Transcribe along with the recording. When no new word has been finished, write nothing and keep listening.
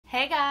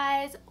Hey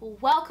guys,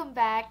 welcome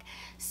back.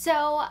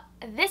 So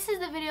this is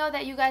the video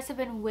that you guys have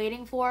been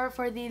waiting for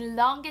the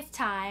longest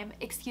time.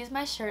 Excuse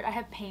my shirt, I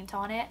have paint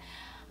on it.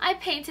 I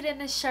painted in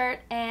this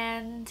shirt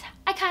and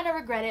I kind of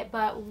regret it,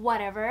 but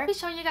whatever. I'll be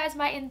showing you guys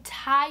my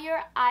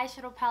entire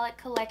eyeshadow palette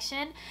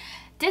collection.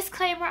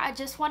 Disclaimer, I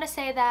just want to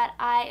say that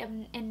I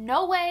am in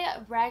no way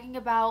bragging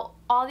about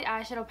all the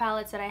eyeshadow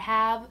palettes that I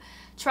have.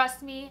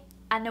 Trust me,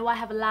 I know I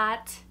have a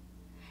lot.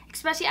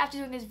 Especially after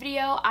doing this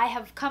video, I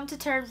have come to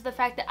terms with the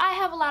fact that I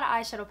have a lot of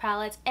eyeshadow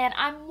palettes and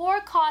I'm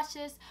more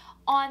cautious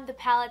on the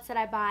palettes that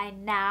I buy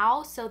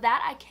now, so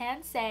that I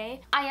can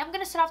say. I am going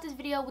to start off this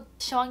video with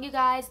showing you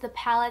guys the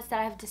palettes that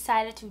I have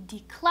decided to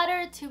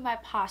declutter to my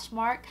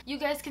POSHMARK. You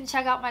guys can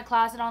check out my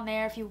closet on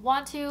there if you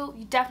want to.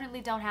 You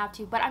definitely don't have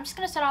to, but I'm just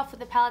going to start off with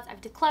the palettes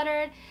I've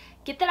decluttered.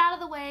 Get that out of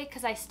the way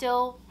because I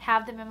still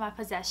have them in my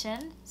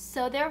possession,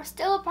 so they're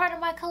still a part of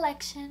my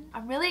collection.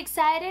 I'm really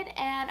excited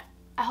and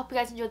I hope you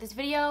guys enjoyed this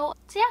video.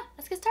 So yeah,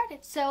 let's get started.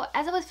 So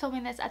as I was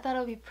filming this, I thought it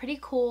would be pretty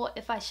cool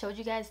if I showed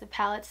you guys the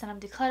palettes that I'm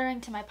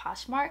decluttering to my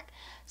POSHMARK.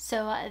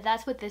 So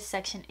that's what this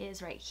section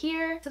is right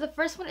here. So the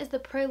first one is the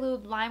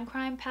Prelude Lime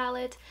Crime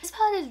palette. This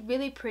palette is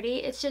really pretty.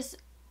 It's just,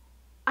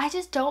 I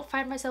just don't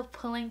find myself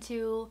pulling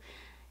to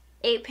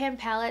 8-pan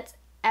palettes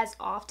as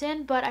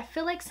often, but I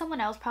feel like someone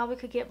else probably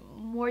could get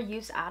more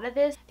use out of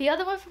this. The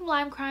other one from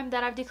Lime Crime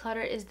that I've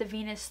decluttered is the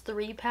Venus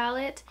 3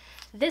 palette.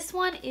 This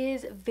one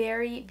is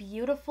very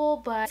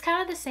beautiful, but it's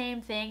kind of the same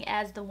thing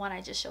as the one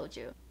I just showed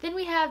you. Then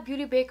we have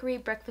Beauty Bakery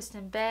Breakfast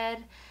in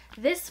Bed.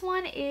 This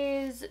one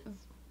is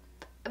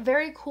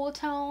very cool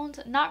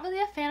toned. Not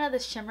really a fan of the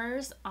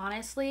shimmers,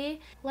 honestly.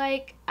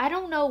 Like, I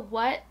don't know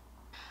what,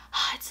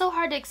 it's so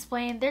hard to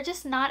explain. They're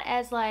just not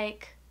as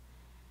like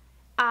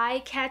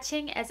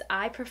eye-catching as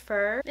I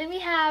prefer. Then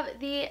we have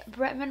the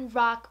Bretman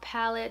Rock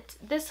palette.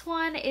 This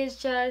one is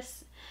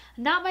just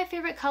not my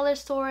favorite color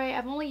story.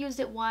 I've only used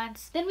it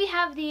once. Then we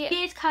have the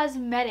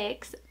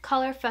COSMETIC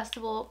Color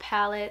Festival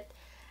palette.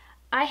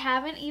 I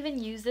haven't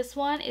even used this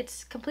one.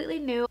 It's completely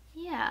new.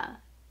 Yeah.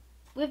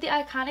 We have the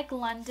iconic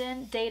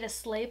London Day to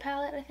Slay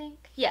palette, I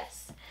think.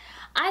 Yes.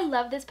 I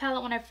love this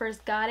palette when I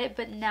first got it,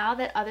 but now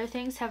that other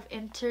things have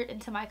entered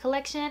into my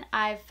collection,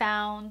 I've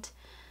found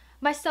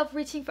myself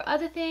reaching for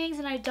other things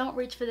and I don't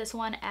reach for this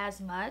one as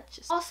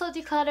much. Also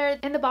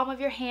decluttered In the Palm of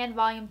Your Hand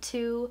Volume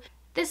 2.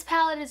 This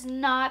palette is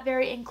not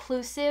very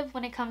inclusive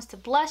when it comes to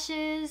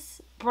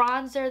blushes,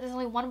 bronzer. There's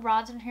only one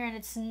bronzer in here and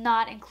it's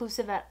not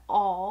inclusive at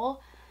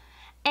all.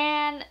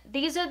 And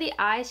these are the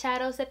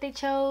eyeshadows that they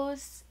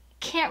chose.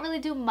 Can't really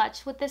do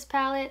much with this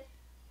palette.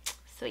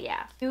 So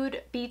yeah.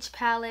 Nude Beach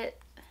palette.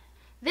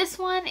 This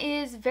one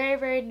is very,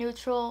 very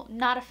neutral.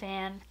 Not a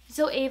fan.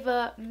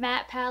 Zoeva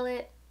Matte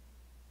palette.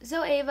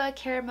 Zoeva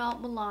Caramel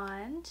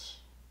Melange.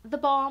 The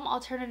Balm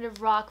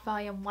Alternative Rock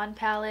Volume 1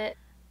 palette.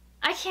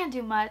 I can't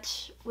do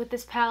much with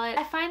this palette.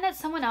 I find that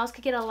someone else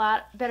could get a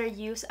lot better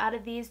use out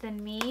of these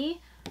than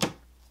me.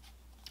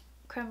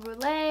 Creme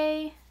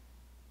Brulee.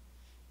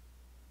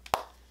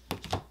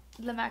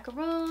 Le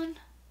Macaron.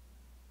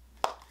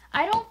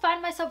 I don't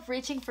find myself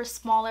reaching for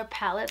smaller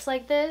palettes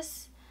like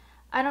this.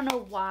 I don't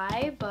know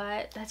why,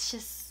 but that's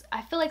just,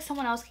 I feel like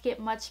someone else could get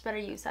much better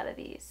use out of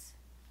these.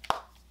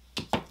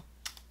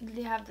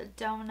 We have the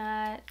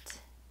Donut.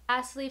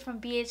 Lastly,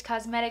 from BH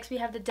Cosmetics, we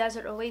have the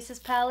Desert Oasis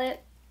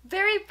palette.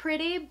 Very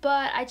pretty,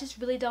 but I just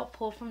really don't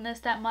pull from this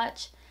that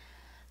much.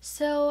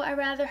 So I'd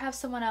rather have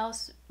someone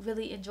else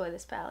really enjoy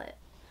this palette.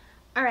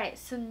 Alright,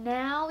 so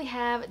now we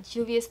have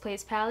Juvia's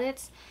Place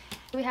palettes.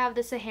 We have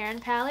the Saharan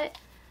palette,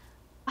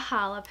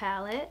 Hala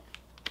palette,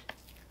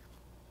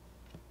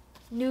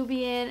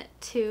 Nubian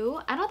 2.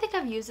 I don't think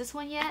I've used this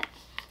one yet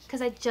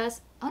because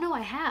oh no,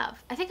 I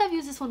have. I think I've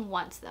used this one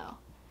once though.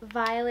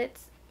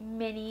 Violets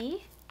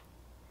Mini,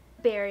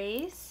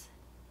 Berries,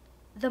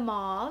 the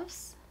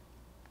Mauves,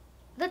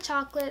 the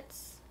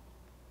Chocolates,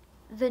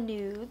 the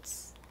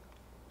Nudes,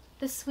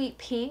 the Sweet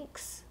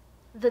Pinks,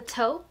 the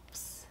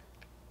Taupes,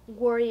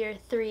 Warrior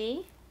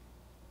 3,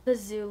 the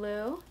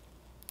Zulu,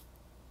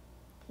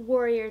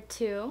 Warrior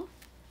 2,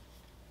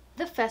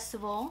 the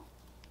Festival,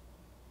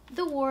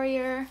 the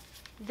Warrior.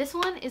 This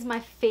one is my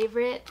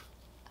favorite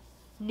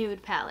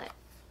nude palette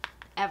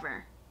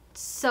ever.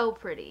 So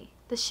pretty.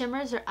 The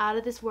shimmers are out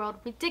of this world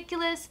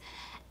ridiculous.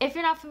 If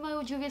you're not familiar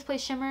with Juvia's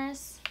Place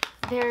shimmers,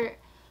 they're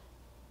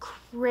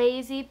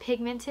crazy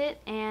pigmented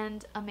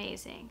and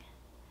amazing.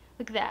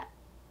 Look at that.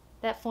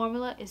 That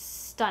formula is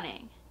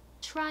stunning.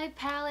 Tribe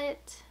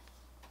palette.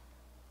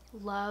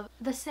 Love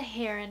the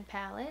Saharan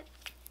palette.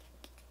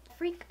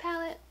 Freak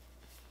palette.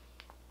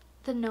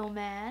 The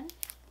Nomad.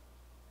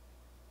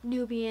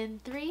 Nubian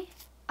 3.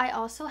 I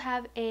also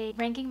have a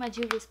ranking my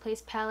Juvia's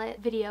Place palette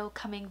video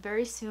coming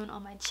very soon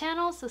on my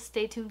channel, so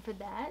stay tuned for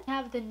that. I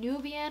have the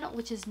Nubian,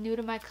 which is new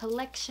to my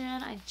collection.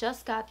 I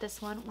just got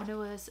this one when it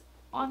was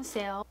on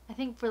sale, I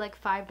think for like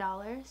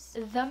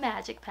 $5. The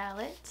Magic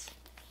palette.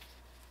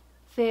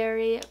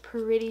 Very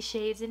pretty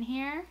shades in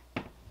here.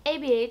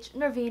 ABH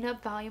Nirvana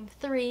Volume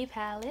 3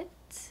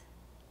 palette.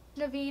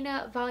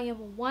 Nirvana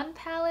Volume 1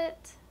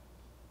 palette.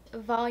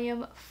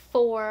 Volume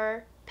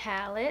 4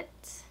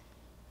 palette.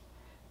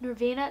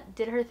 Norvina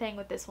did her thing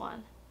with this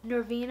one.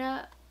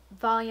 Norvina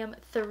Volume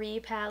 3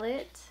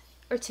 palette.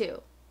 Or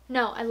 2.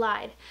 No, I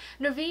lied.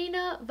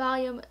 Norvina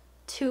Volume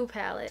 2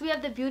 palette. We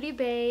have the Beauty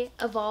Bay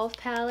Evolve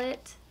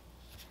palette.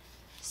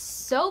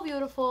 So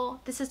beautiful.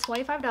 This is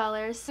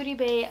 $25. Beauty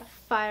Bay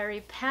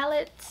Fiery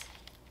palette.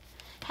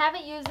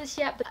 Haven't used this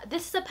yet, but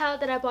this is a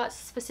palette that I bought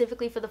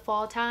specifically for the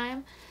fall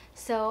time.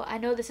 So I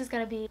know this is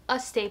going to be a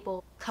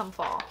staple come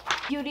fall.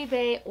 Beauty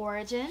Bay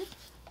Origin.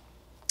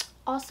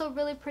 Also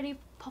really pretty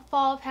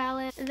fall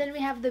palette. And then we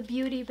have the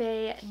Beauty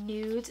Bay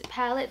Nudes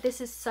palette. This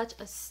is such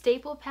a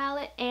staple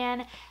palette,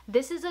 and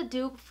this is a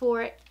dupe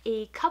for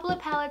a couple of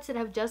palettes that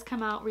have just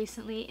come out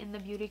recently in the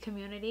beauty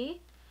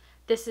community.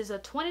 This is a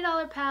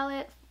 $20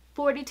 palette,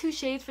 42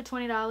 shades for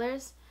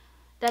 $20.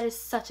 That is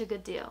such a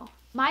good deal.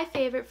 My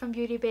favorite from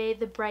Beauty Bay,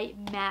 the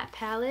Bright Matte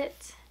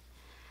palette.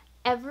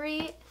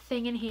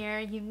 Everything in here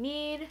you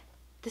need.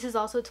 This is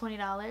also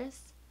 $20.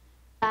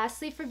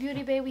 Lastly, for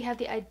Beauty Bay, we have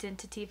the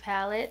Identity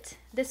palette.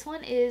 This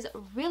one is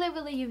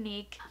really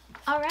unique.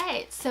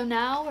 Alright, so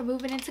now we're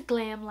moving into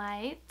Glam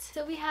Light.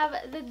 So we have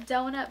the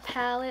Donut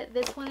palette.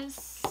 This one is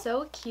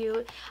so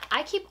cute.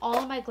 I keep all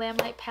of my Glam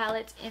Light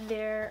palettes in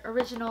their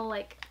original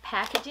like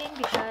packaging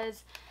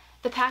because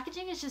the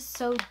packaging is just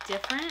so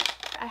different.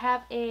 I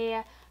have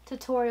a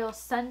tutorial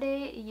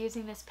Sunday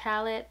using this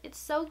palette. It's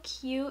so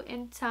cute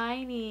and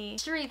tiny.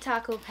 Street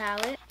Taco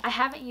palette. I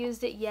haven't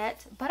used it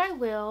yet, but I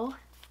will.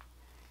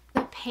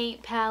 The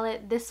Paint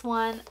palette. This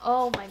one,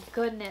 oh my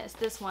goodness,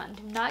 this one.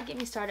 Do not get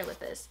me started with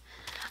this.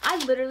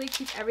 I literally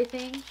keep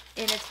everything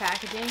in its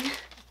packaging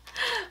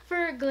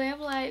for Glam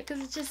Light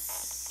because it's just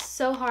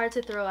so hard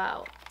to throw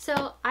out.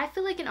 So I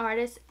feel like an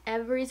artist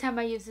every time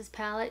I use this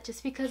palette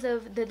just because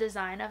of the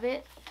design of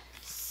it.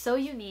 So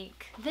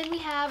unique. Then we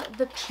have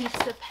the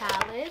Pizza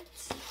palette.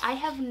 I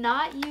have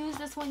not used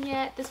this one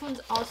yet. This one's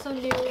also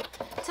new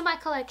to my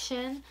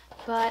collection,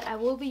 but I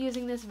will be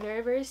using this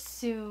very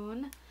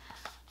soon.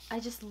 I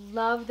just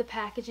love the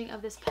packaging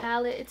of this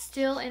palette. It's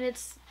still in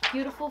its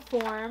beautiful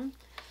form,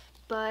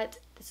 but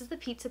this is the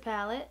Pizza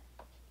palette.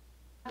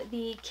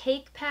 The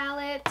Cake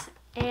palette,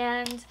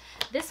 and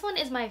this one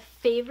is my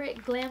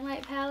favorite Glam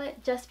Light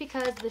palette just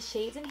because the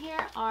shades in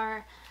here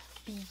are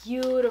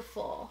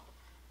beautiful.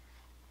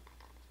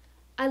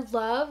 I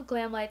love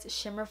Glam Light's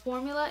shimmer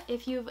formula.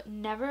 If you've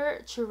never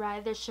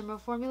tried their shimmer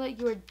formula,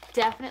 you are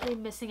definitely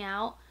missing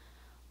out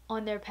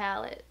on their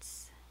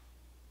palettes.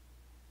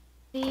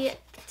 The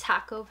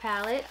Taco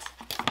palette.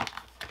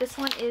 This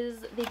one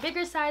is the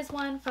bigger size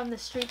one from the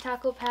Street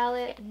Taco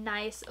palette.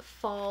 Nice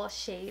fall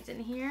shades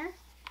in here.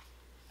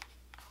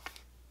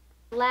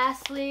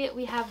 Lastly,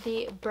 we have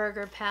the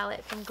Burger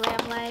palette from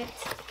Glam Light.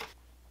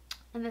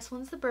 And this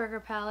one's the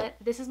Burger palette.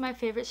 This is my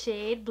favorite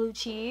shade, Blue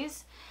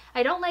Cheese.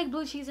 I don't like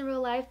blue cheese in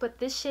real life, but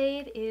this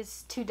shade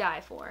is to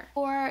die for.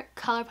 For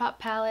ColourPop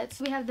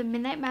palettes, we have the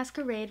Midnight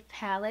Masquerade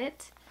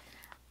palette.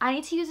 I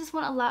need to use this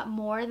one a lot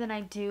more than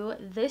I do.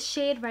 This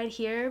shade right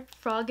here,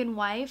 Frog and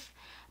Wife,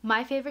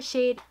 my favorite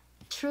shade,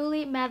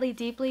 Truly Madly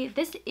Deeply.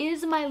 This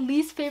is my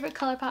least favorite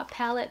ColourPop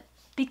palette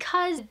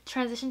because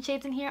transition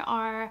shades in here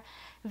are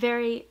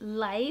very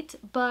light,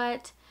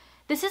 but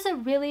this is a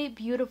really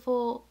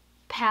beautiful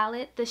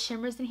palette. The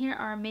shimmers in here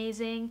are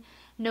amazing.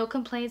 No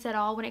complaints at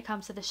all when it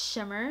comes to the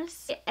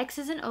shimmers. The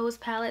X's and O's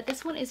palette.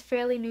 This one is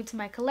fairly new to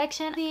my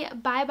collection. The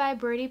Bye Bye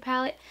Birdie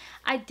palette.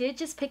 I did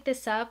just pick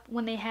this up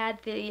when they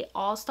had the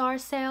All-Star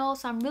sale,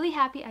 so I'm really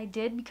happy I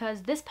did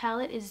because this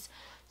palette is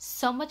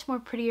so much more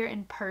prettier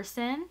in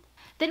person.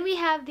 Then we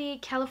have the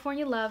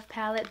California Love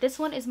palette. This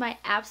one is my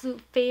absolute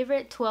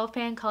favorite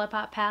 12-pan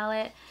ColourPop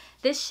palette.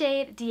 This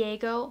shade,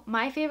 Diego,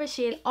 my favorite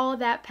shade, all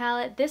that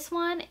palette. This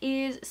one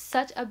is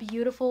such a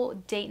beautiful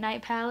date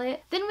night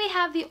palette. Then we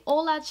have the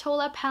Ola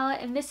Chola palette,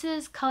 and this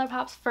is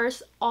ColourPop's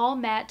first all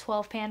matte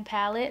 12-pan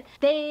palette.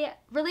 They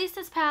released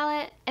this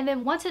palette, and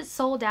then once it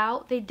sold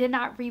out, they did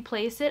not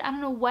replace it. I don't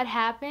know what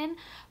happened,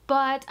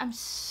 but I'm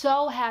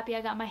so happy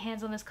I got my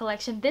hands on this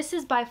collection. This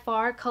is by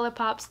far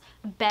ColourPop's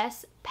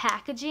best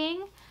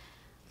packaging.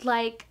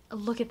 Like,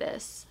 look at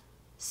this.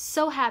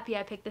 So happy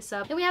I picked this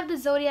up. Then we have the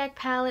Zodiac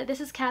palette.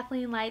 This is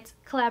Kathleen Light's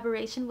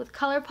collaboration with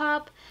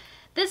ColourPop.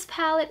 This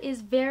palette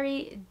is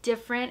very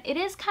different. It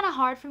is kind of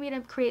hard for me to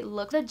create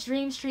looks. The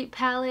Dream Street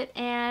palette,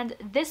 and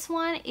this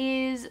one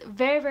is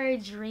very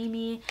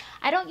dreamy.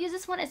 I don't use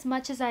this one as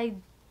much as I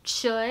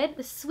should.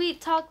 The Sweet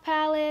Talk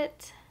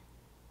palette.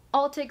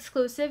 Ulta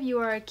exclusive, You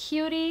Are a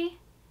Cutie.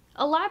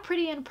 A lot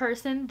prettier in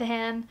person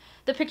than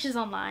the pictures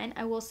online,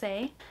 I will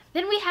say.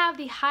 Then we have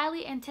the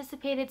highly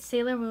anticipated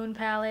Sailor Moon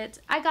palette.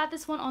 I got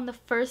this one on the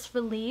first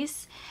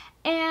release,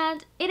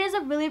 and it is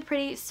a really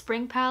pretty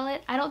spring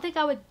palette. I don't think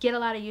I would get a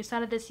lot of use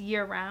out of this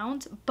year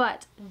round,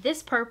 but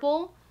this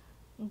purple,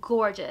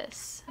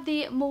 gorgeous.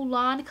 The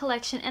Mulan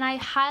collection, and I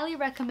highly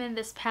recommend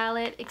this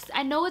palette.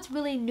 I know it's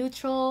really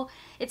neutral.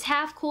 It's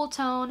half cool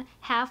tone,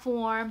 half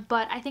warm,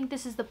 but I think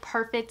this is the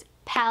perfect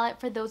palette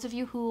for those of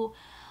you who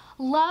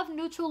Love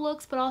neutral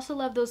looks, but also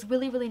love those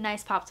really, really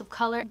nice pops of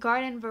color.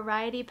 Garden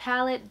Variety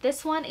palette.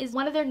 This one is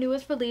one of their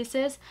newest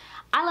releases.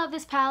 I love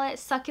this palette.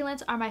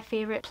 Succulents are my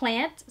favorite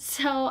plant,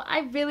 so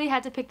I really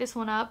had to pick this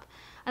one up.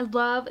 I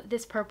love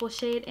this purple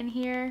shade in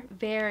here.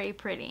 Very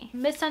pretty.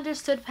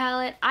 Misunderstood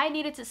palette. I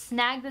needed to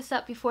snag this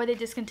up before they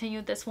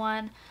discontinued this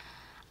one.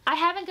 I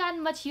haven't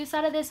gotten much use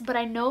out of this, but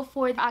I know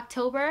for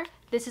October,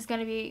 this is going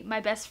to be my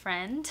best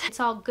friend.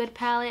 It's all good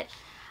palette.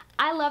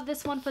 I love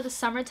this one for the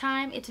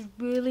summertime. It's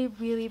really,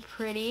 really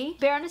pretty.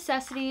 Bare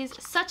Necessities,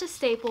 such a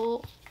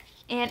staple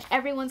in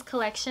everyone's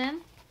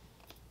collection.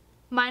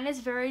 Mine is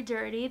very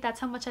dirty. That's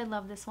how much I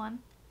love this one.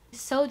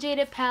 So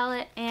Jaded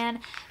palette, and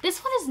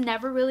this one is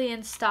never really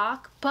in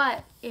stock,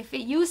 but if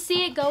you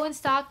see it go in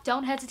stock,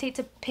 don't hesitate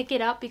to pick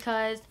it up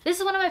because this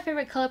is one of my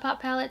favorite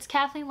ColourPop palettes.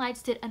 Kathleen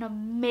Lights did an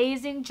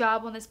amazing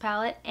job on this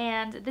palette,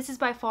 and this is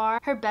by far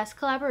her best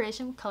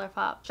collaboration with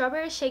ColourPop.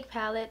 Strawberry Shake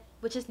palette,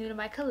 which is new to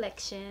my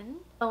collection.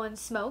 Going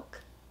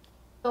Smoke.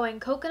 Going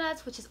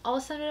Coconuts, which is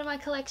also new to my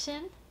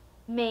collection.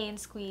 Main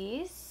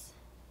Squeeze.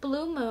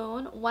 Blue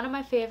Moon, one of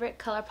my favorite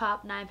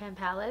ColourPop 9-pan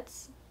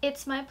palettes.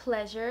 It's My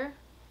Pleasure.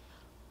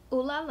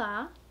 Ooh La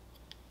La,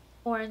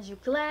 Orange You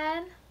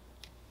Glad,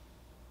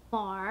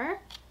 Mar.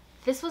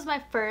 This was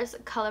my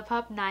first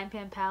ColourPop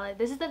 9-pan palette.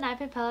 This is the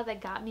 9-pan palette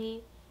that got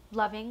me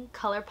loving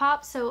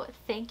ColourPop, so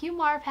thank you,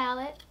 Mar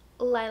palette.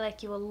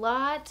 Lilac You a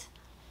Lot.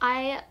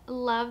 I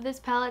love this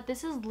palette.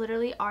 This is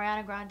literally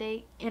Ariana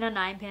Grande in a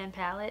 9-pan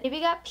palette.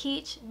 Baby Got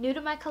Peach, new to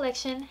my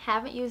collection.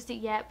 Haven't used it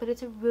yet, but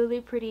it's a really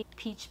pretty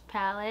peach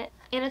palette.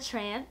 In a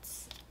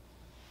Trance.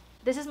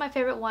 This is my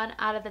favorite one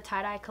out of the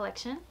tie-dye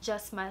collection.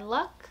 Just My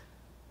Luck.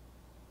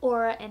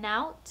 Aura and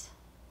Out,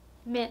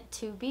 Meant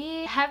to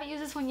Be. Haven't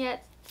used this one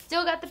yet.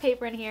 Still got the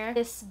paper in here.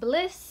 This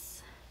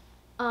Bliss,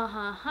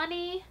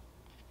 Honey,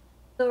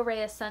 Little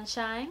Ray of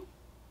Sunshine,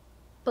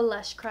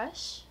 Blush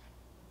Crush,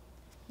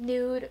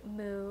 Nude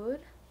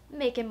Mood,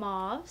 Making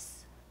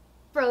Mauves,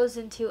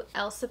 Frozen 2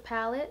 Elsa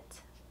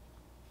palette,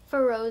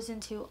 Frozen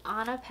 2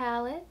 Anna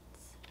palette,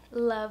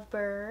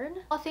 Lovebird,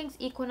 All Things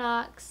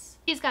Equinox.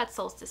 She's got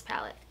Solstice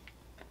palette.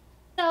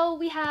 So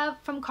we have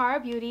from Cara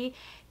Beauty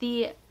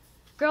the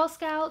Girl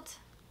Scout,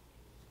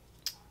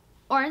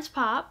 Orange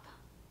Pop,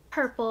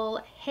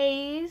 Purple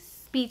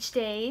Haze, Beach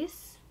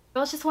Days,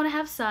 Girls Just Want to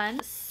Have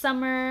Sun,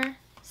 Summer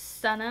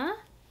Stunna.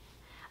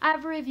 I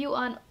have a review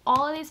on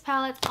all of these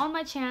palettes on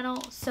my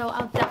channel, so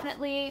I'll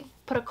definitely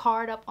put a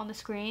card up on the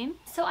screen.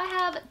 So I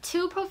have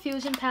 2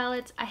 Profusion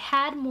palettes. I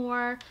had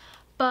more,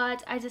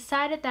 but I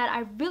decided that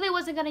I really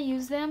wasn't going to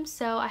use them,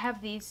 so I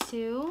have these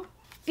 2.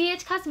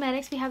 BH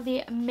Cosmetics, we have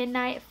the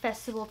Midnight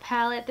Festival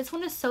palette. This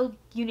one is so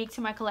unique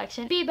to my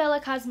collection. Be Bella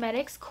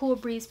Cosmetics Cool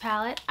Breeze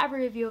palette. I have a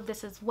review of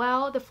this as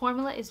well. The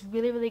formula is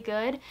really, really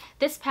good.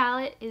 This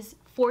palette is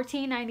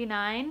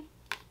 $14.99.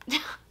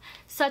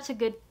 Such a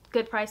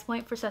good price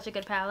point for such a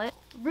good palette.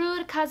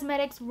 Rude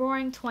Cosmetics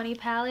Roaring 20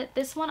 palette.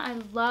 This one I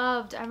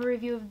loved. I have a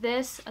review of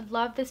this. I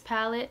love this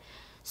palette.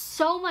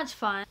 So much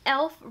fun.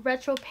 Elf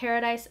Retro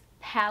Paradise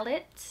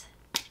palette.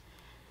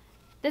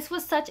 This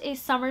was such a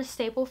summer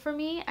staple for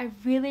me. I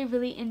really,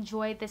 really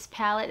enjoyed this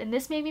palette, and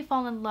this made me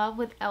fall in love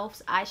with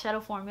e.l.f.'s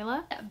eyeshadow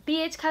formula.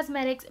 BH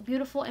Cosmetics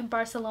Beautiful in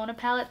Barcelona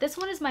palette. This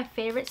one is my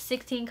favorite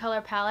 16 color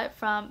palette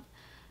from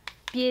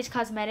BH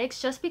Cosmetics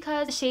just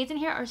because the shades in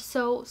here are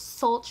so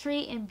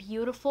sultry and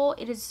beautiful.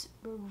 It is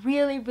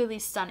really, really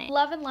stunning.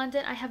 Love in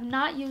London. I have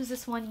not used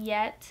this one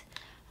yet,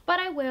 but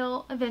I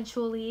will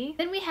eventually.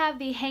 Then we have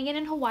the Hangin'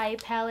 in Hawaii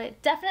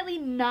palette. Definitely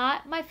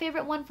not my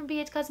favorite one from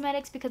BH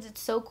Cosmetics because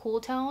it's so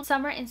cool tone.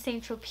 Summer in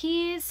St.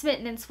 Tropez,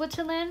 Smitten in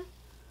Switzerland.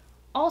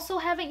 Also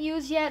haven't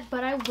used yet,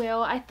 but I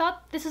will. I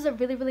thought this is a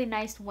really, really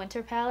nice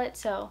winter palette,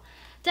 so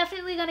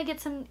definitely gonna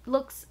get some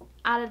looks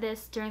out of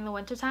this during the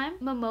winter time.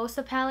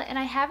 Mimosa palette, and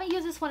I haven't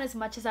used this one as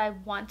much as I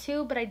want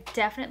to, but I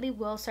definitely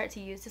will start to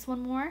use this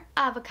one more.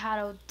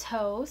 Avocado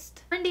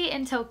Toast. Trendy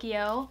in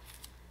Tokyo.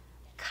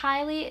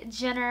 Kylie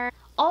Jenner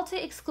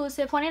Ulta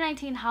exclusive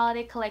 2019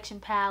 holiday collection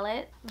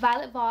palette.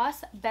 Violet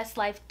Voss Best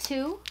Life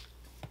 2.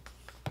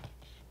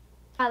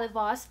 Violet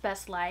Voss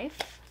Best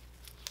Life.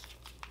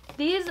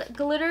 These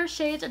glitter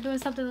shades are doing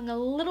something a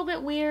little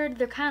bit weird.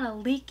 They're kind of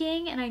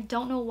leaking and I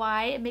don't know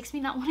why. It makes me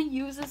not want to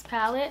use this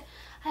palette.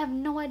 I have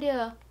no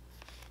idea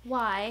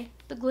why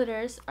the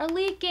glitters are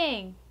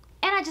leaking.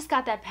 And I just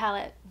got that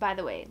palette, by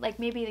the way, like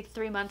maybe like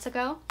 3 months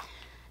ago.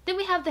 Then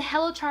we have the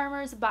Hello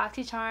Charmers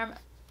BoxyCharm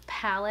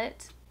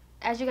palette.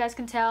 As you guys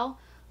can tell,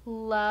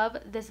 love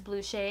this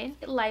blue shade.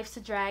 Life's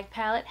a Drag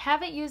palette.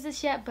 Haven't used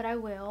this yet, but I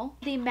will.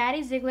 The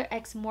Maddie Ziegler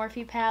X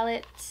Morphe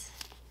palette.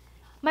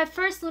 My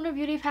first Lunar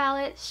Beauty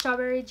palette,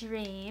 Strawberry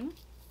Dream.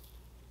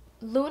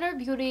 Lunar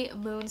Beauty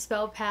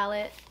Moonspell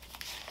palette.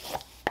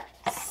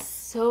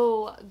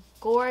 So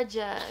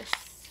gorgeous.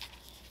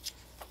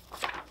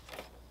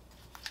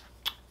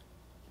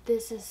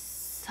 This is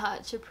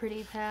such a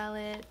pretty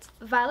palette.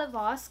 Violet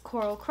Voss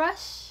Coral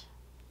Crush.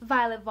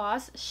 Violet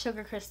Voss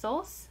Sugar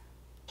Crystals.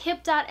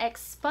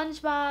 Hip.X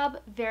SpongeBob,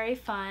 very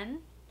fun.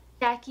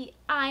 Jackie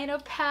Aina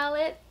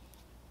palette.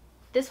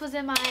 This was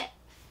in my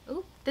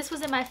Ooh, this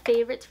was in my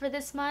favorites for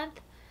this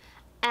month.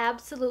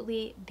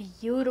 Absolutely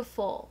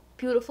beautiful.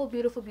 Beautiful,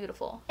 beautiful,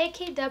 beautiful.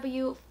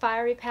 AKW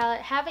Fiery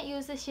Palette. Haven't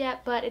used this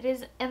yet, but it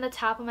is in the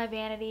top of my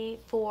vanity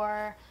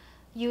for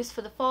use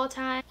for the fall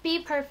time. Be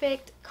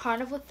Perfect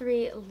Carnival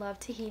 3 Love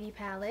Tahiti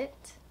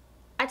palette.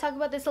 I talk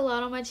about this a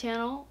lot on my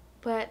channel,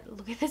 but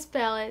look at this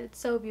palette. It's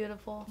so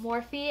beautiful.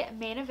 Morphe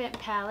Main Event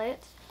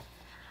palette.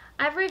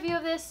 I have a review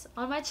of this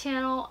on my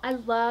channel. I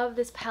love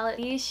this palette.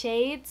 These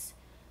shades,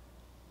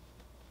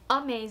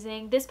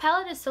 amazing. This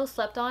palette is so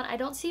slept on. I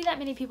don't see that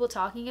many people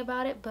talking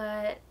about it,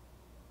 but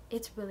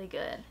it's really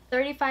good.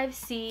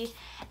 35C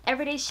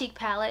Everyday Chic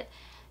palette.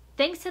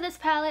 Thanks to this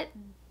palette,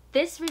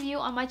 this review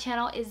on my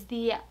channel is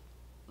the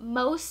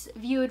most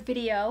viewed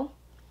video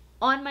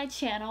on my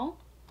channel.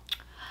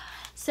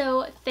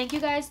 So thank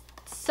you guys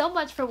so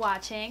much for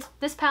watching.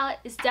 This palette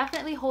is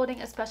definitely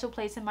holding a special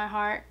place in my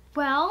heart.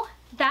 Well,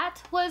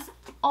 that was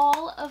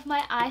all of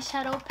my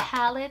eyeshadow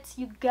palettes,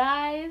 you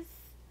guys.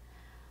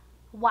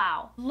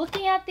 Wow.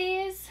 Looking at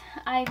these,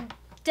 I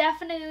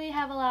definitely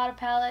have a lot of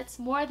palettes,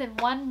 more than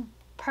one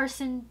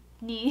person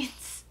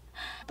needs.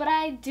 But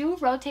I do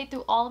rotate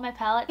through all of my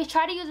palettes. I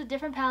try to use a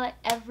different palette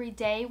every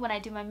day when I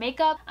do my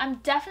makeup. I'm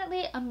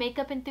definitely a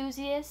makeup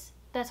enthusiast.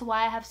 That's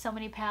why I have so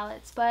many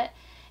palettes. But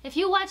if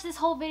you watch this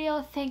whole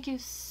video, thank you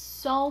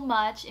so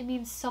much. It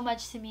means so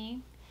much to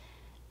me.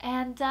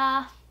 And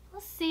I'll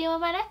see you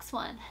on my next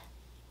one.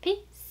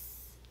 Peace.